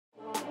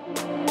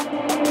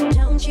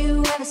Don't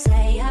you ever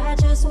say I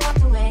just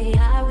walked away.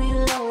 I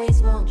will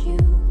always want you.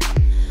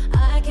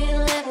 I can't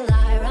let a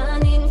lie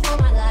running for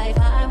my life.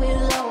 I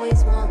will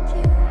always want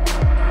you.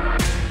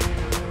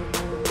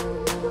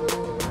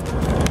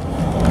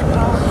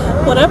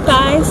 What up,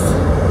 guys?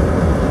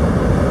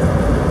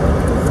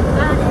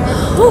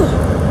 Whew.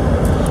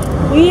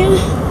 We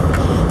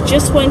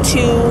just went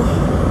to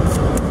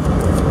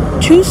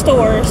 2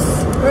 stores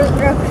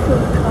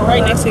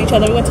right next to each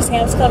other. We went to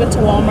Sam's Club and to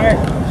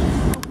Walmart.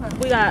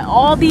 We got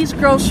all these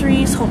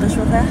groceries. Hold this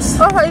real fast.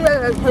 We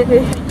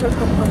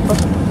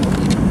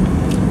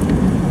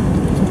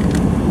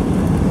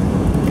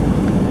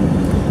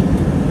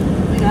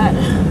got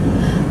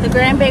the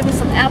grandbaby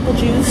some apple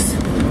juice.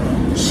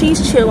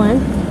 She's chilling.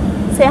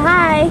 Say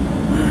hi.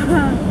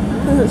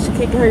 She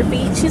kicking her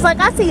feet. She's like,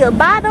 I see a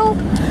bottle.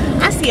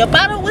 I see a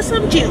bottle with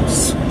some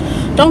juice.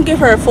 Don't give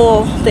her a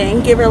full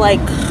thing. Give her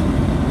like,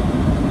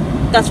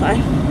 that's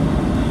fine.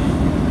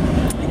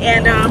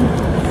 And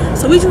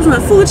so we just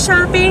went food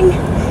shopping.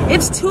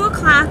 It's 2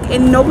 o'clock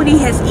and nobody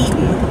has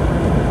eaten.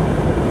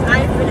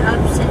 I've been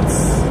up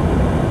since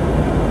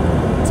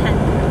 10.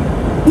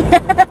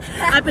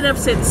 I've been up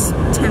since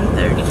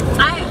 10:30.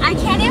 I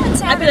can't even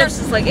say I've been up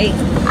since like 8.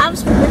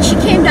 When she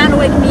came down to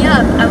wake me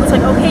up, I was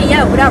like, okay,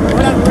 yeah, whatever. So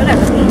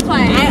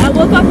I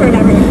woke up or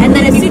whatever. And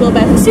then as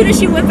soon as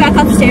she went back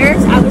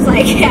upstairs, I was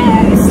like,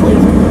 yeah, I was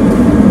asleep.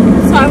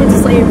 So I went to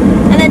sleep.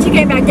 And then she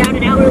came back down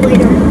an hour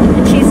later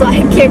and she's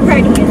like, get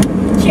ready. And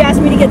she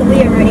asked me to get the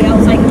Leah ready. I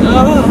was like,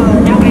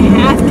 oh, now I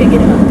have to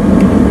get up.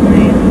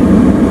 Right.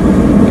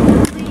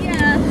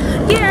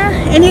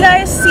 Yeah. And you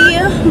guys see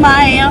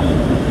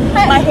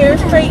my hair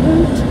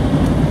straightened.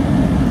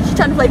 She's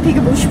trying to play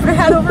peekaboo. She put her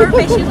hat over her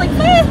face. She was like,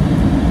 eh.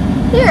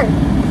 Here.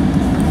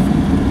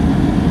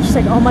 She's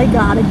like, oh my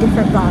god, a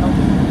different bottle.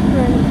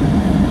 Right.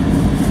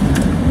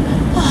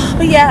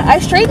 But yeah, I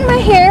straightened my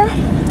hair.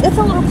 It's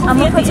a little poofy. I'm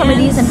gonna put some of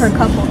these in her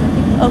cup holder.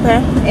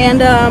 Okay.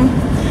 And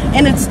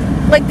it's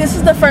like, this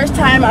is the first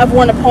time I've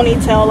worn a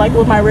ponytail like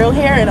with my real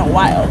hair in a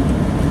while.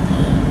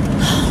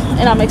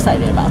 And I'm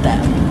excited about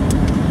that.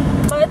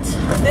 But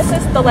this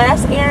is the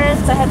last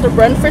errands I had to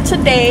run for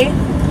today.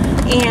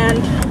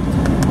 And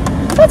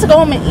I'm about to go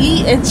home and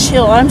eat and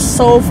chill. I'm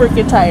so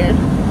freaking tired.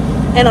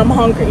 And I'm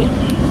hungry.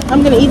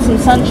 I'm gonna eat some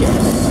sun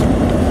chips.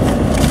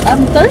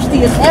 I'm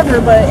thirsty as ever,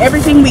 but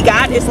everything we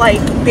got is like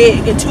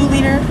big, a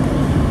 2-liter.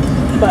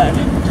 But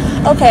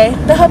okay,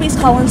 the hubby's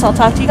calling, so I'll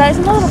talk to you guys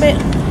in a little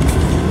bit.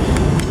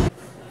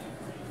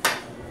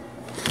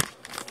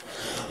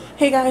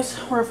 Hey guys,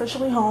 we're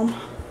officially home.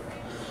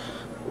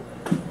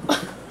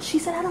 She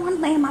said I don't want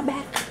to lay on my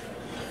back.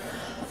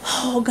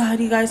 Oh god,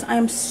 you guys, I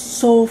am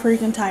so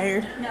freaking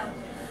tired. No.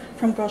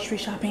 From grocery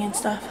shopping and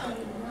stuff.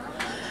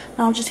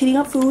 Now I'm just heating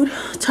up food.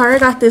 Tara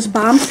got this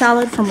bomb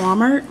salad from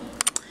Walmart.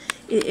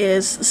 It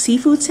is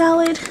seafood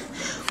salad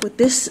with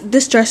this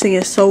dressing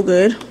is so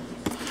good.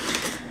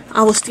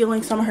 I was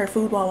stealing some of her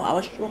food while I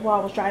was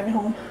driving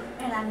home.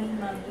 And I mean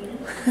love you.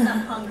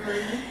 I'm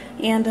hungry.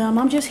 And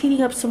I'm just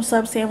heating up some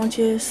sub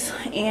sandwiches,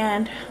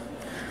 and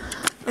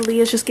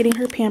Aaliyah's just getting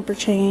her pamper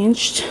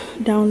changed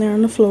down there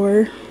on the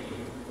floor.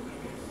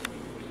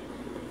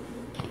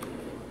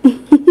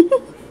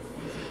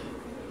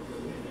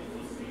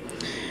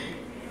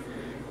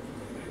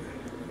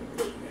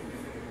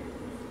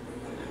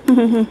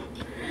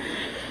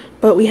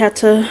 But we got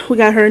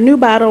her a new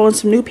bottle and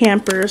some new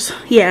Pampers.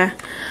 Yeah,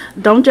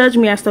 don't judge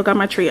me, I still got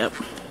my tree up.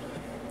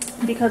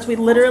 Because we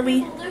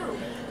literally,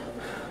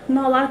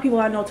 no, a lot of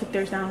people I know took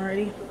theirs down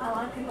already. A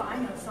lot of people I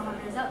know still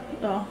have theirs up.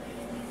 Oh,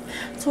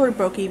 so we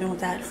broke even with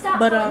that. Stop.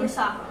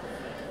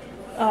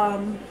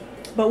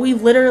 But we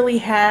literally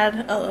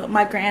had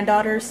my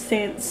granddaughter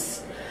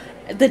since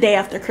the day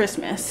after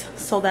Christmas,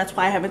 so that's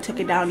why I haven't took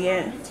it down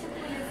yet.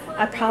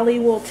 I probably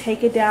will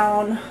take it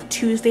down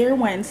Tuesday or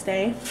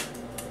Wednesday.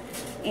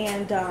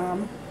 And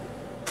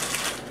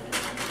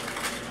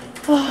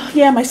oh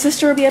yeah, my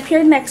sister will be up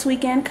here next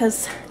weekend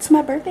because it's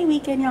my birthday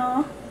weekend,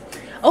 y'all.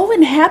 Oh,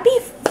 and happy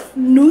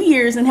New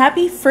Year's and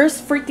happy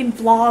first freaking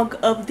vlog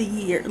of the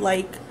year.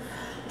 Like,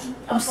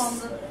 up on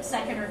the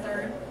 2nd or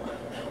 3rd.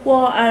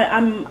 Well,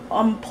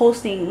 I'm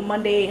posting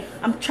Monday.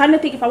 I'm trying to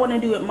think if I want to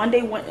do it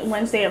Monday,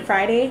 Wednesday, and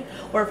Friday,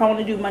 or if I want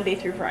to do Monday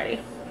through Friday.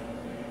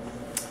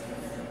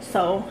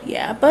 So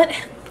yeah, but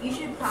you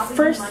should probably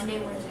first, do Monday,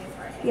 Wednesday,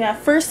 Friday. Yeah,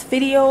 first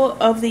video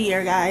of the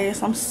year,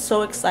 guys. I'm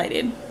so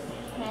excited.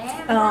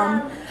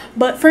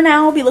 But for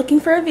now, I'll be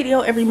looking for a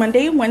video every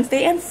Monday,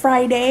 Wednesday, and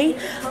Friday.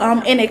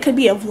 And it could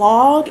be a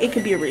vlog, it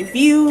could be a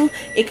review,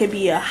 it could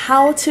be a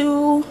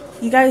how-to.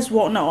 You guys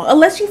won't know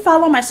unless you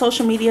follow my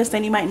social medias.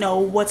 Then you might know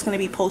what's going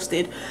to be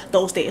posted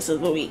those days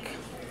of the week.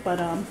 But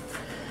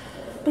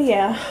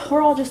yeah,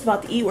 we're all just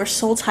about to eat. We're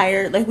so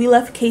tired. Like, we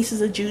left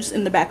cases of juice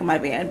in the back of my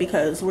van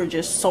because we're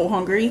just so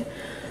hungry.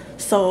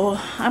 So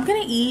I'm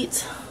gonna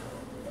eat.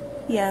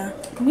 Yeah,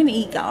 I'm gonna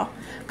eat, y'all,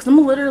 because I'm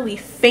literally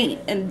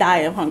faint and die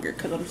of hunger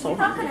because I'm so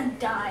hungry. You're not gonna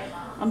die,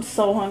 Mom. I'm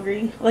so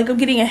hungry. Like, I'm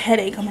getting a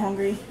headache. I'm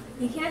hungry.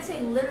 You can't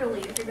say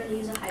literally if you're gonna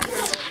use a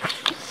hyperbole.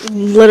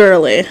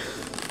 Literally.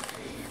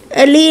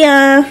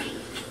 Aaliyah.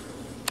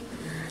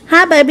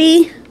 Hi,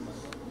 baby.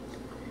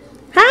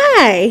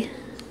 Hi.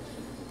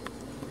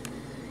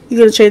 You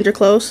gonna change your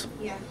clothes?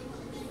 Yeah.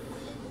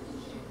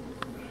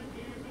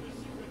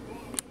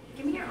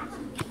 Give me your arm.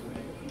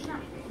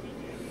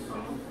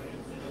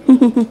 I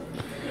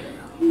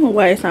don't know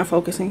why it's not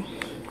focusing.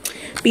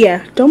 But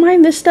yeah, don't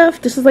mind this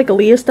stuff. This is like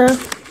Aaliyah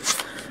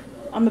stuff.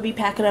 I'm gonna be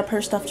packing up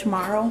her stuff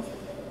tomorrow.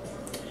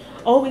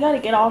 Oh, we gotta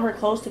get all her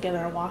clothes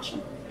together and wash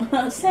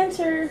them.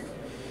 Censor.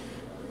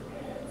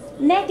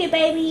 Naked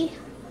baby.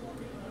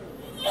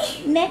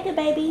 Naked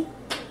baby.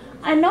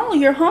 I know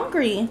you're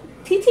hungry.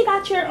 TT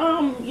got your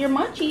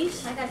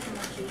munchies. I got some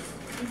munchies.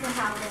 You can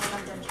have them when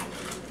I'm done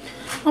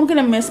changing. I'm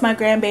gonna miss my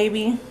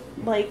grandbaby.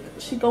 Like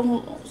she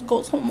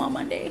goes home on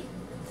Monday.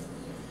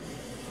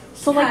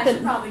 So like I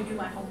should probably do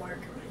my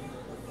homework.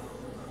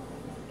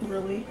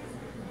 Really?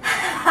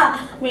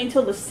 Wait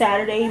until the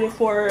Saturday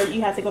before you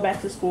have to go back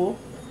to school.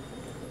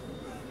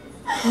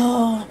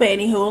 Oh, but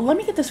anywho, let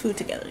me get this food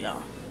together,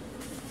 y'all.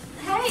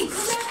 Hey,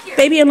 come back here.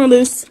 Baby on the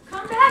loose.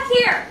 Come back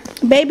here.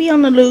 Baby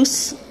on the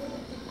loose.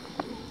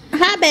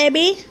 Hi,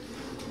 baby.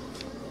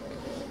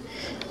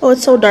 Oh,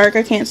 it's so dark.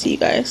 I can't see you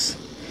guys.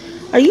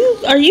 Are you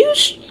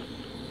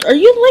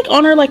like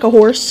on her like a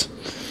horse?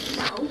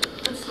 No,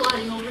 I'm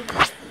squatting over.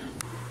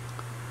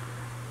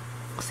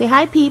 Say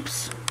hi,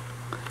 peeps.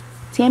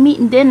 See, I'm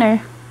eating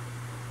dinner.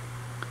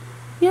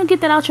 You don't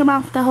get that out your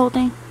mouth, that whole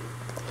thing.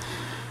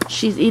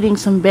 She's eating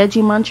some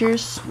veggie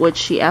munchers, which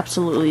she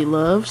absolutely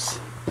loves.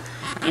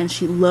 And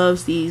she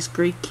loves these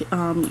Greek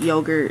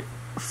yogurt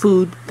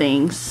food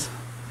things.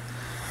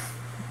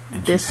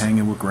 And she's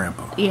hanging with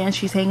Grandpa. Yeah, and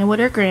she's hanging with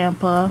her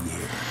grandpa.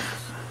 Yes.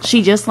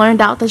 She just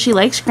learned out that she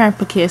likes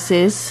grandpa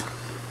kisses.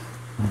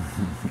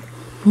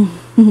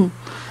 And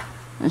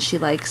she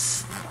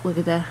likes, look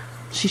at that.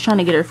 She's trying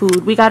to get her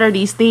food. We got her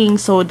these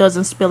things so it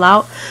doesn't spill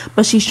out.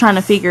 But she's trying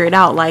to figure it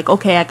out. Like,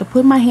 okay, I could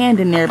put my hand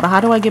in there, but how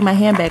do I get my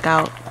hand back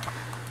out?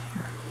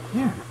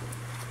 Yeah.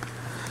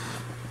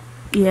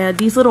 Yeah,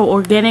 these little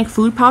organic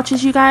food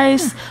pouches, you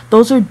guys,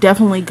 those are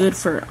definitely good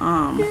for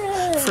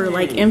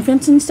like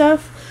infants and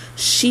stuff.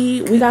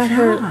 We got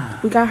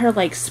her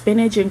like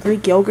spinach and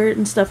Greek yogurt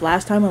and stuff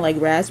last time and like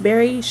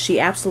raspberry. She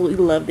absolutely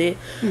loved it.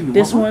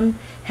 This one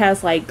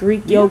has like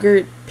Greek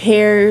yogurt,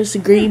 pears,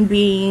 green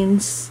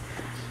beans,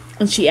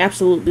 and she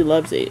absolutely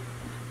loves it.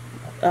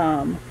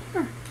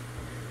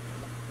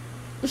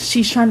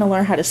 She's trying to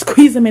learn how to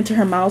squeeze them into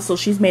her mouth, so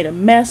she's made a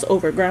mess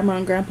over Grandma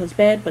and Grandpa's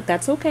bed, but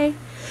that's okay.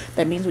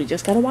 That means we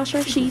just gotta wash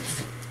our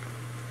sheets.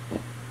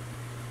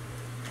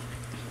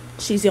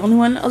 She's the only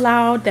one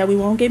allowed that we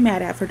won't get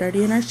mad at for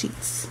dirtying our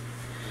sheets.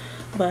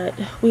 But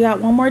we got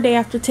one more day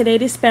after today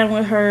to spend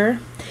with her,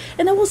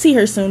 and then we'll see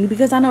her soon,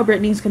 because I know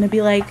Brittany's gonna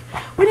be like,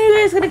 when are you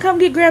guys gonna come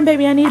get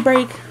grandbaby? I need a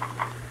break.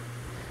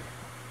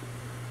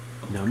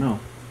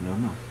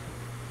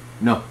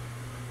 No.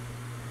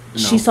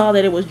 She saw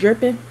that it was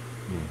dripping.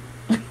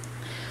 Yeah.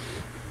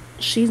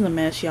 She's a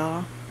mess,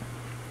 y'all.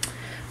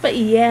 But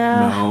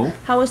yeah, No.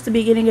 how was the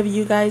beginning of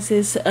you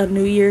guys'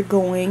 New Year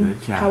going?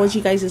 Good job. How was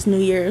you guys' New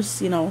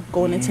Year's? You know,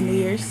 going into New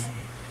Year's.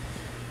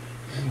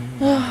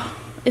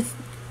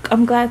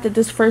 I'm glad that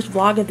this first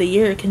vlog of the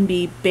year can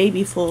be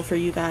baby full for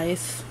you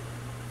guys,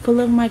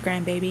 full of my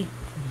grandbaby,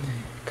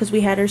 because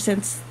we had her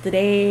since the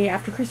day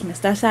after Christmas,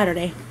 that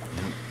Saturday.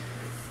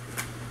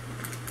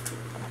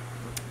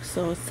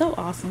 So it's so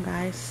awesome,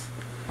 guys.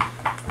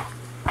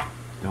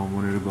 Don't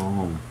want her to go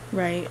home.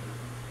 Right.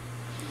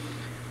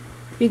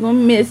 You're gonna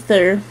miss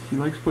her. She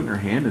likes putting her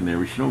hand in there,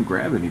 but she don't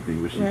grab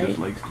anything, but she Right. just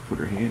likes to put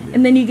her hand in.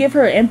 And then you give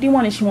her an empty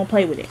one and she won't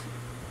play with it.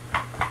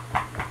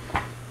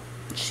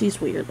 She's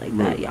weird like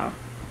that, y'all.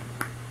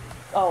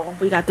 Oh,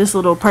 we got this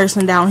little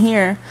person down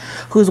here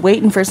who's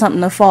waiting for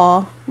something to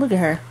fall. Look at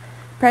her.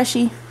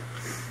 Pressy.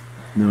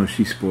 No,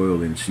 she's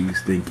spoiled and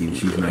she's thinking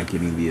she's not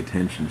getting the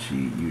attention she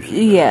usually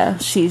does. Yeah,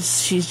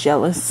 she's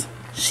jealous.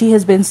 She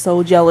has been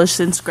so jealous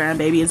since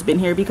grandbaby has been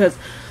here, because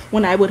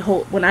when I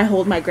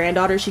hold my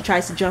granddaughter, she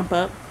tries to jump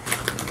up.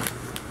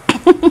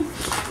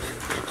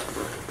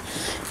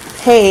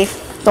 Hey,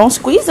 don't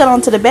squeeze it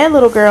onto the bed,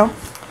 little girl.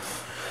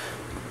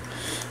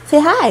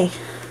 Say hi.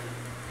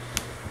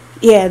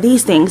 Yeah,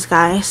 these things,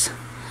 guys,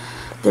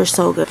 they're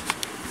so good.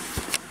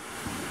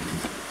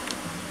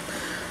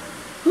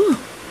 Whew.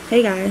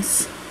 Hey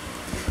guys.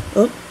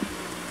 Oh,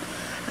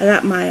 I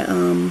got my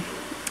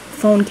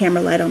phone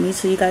camera light on me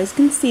so you guys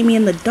can see me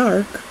in the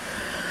dark.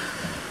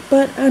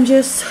 But I'm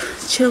just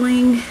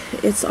chilling.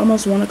 It's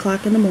almost 1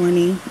 o'clock in the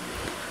morning.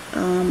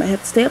 I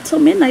have to stay up till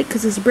midnight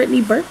because it's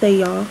Brittany's birthday,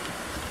 y'all.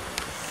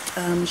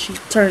 She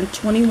turned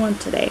 21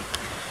 today.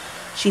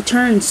 She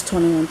turns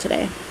 21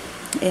 today.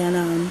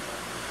 And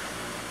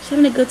she's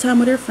having a good time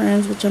with her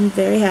friends, which I'm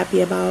very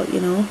happy about,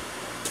 you know.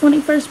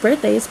 21st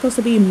birthday is supposed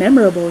to be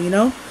memorable, you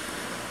know.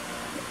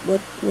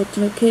 What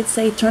do the kids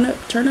say? Turn up,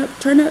 turn up,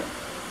 turn up.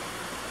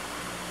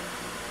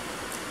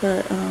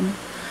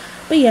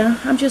 But yeah,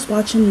 I'm just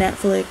watching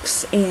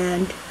Netflix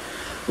and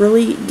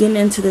really getting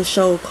into this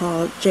show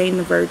called Jane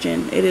the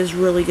Virgin. It is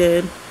really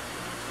good.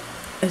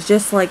 It's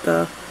just like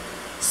a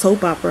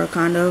soap opera,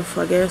 kind of,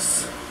 I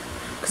guess.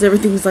 because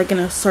everything's like in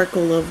a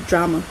circle of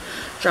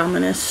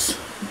dramaness.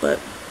 But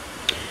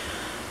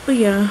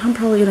yeah, I'm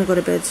probably gonna go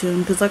to bed soon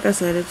because, like I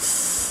said,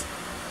 it's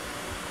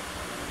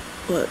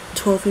what,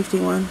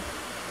 12:51.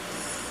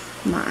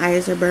 My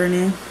eyes are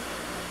burning.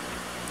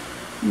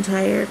 I'm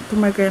tired. Put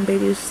my grandbaby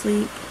to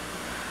sleep.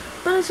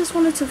 But I just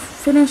wanted to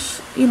finish,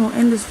 you know,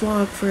 end this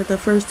vlog for the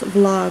first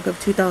vlog of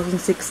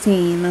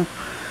 2016.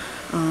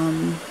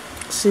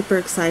 Super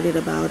excited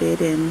about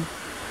it, and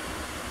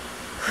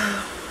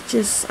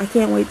just I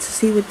can't wait to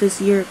see what this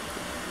year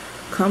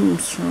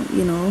comes from,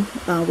 you know,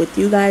 with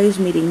you guys,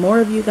 meeting more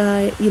of you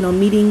guys, you know,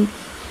 meeting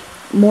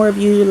more of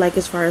you, like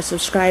as far as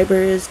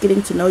subscribers,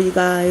 getting to know you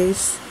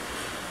guys.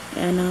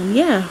 And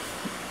yeah,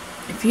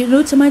 if you're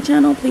new to my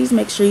channel, please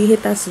make sure you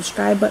hit that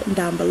subscribe button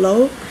down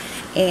below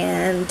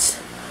and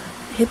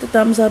hit the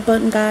thumbs up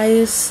button,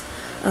 guys.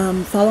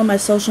 Follow my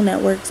social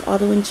networks. All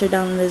the links are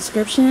down in the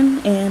description,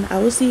 and I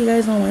will see you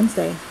guys on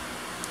Wednesday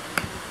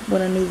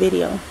with a new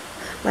video.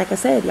 Like I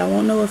said, y'all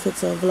won't know if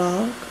it's a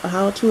vlog, a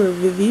how-to, or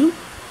review.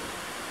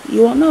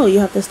 You won't know. You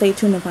have to stay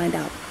tuned and find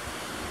out.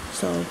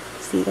 So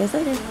see you guys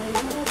later.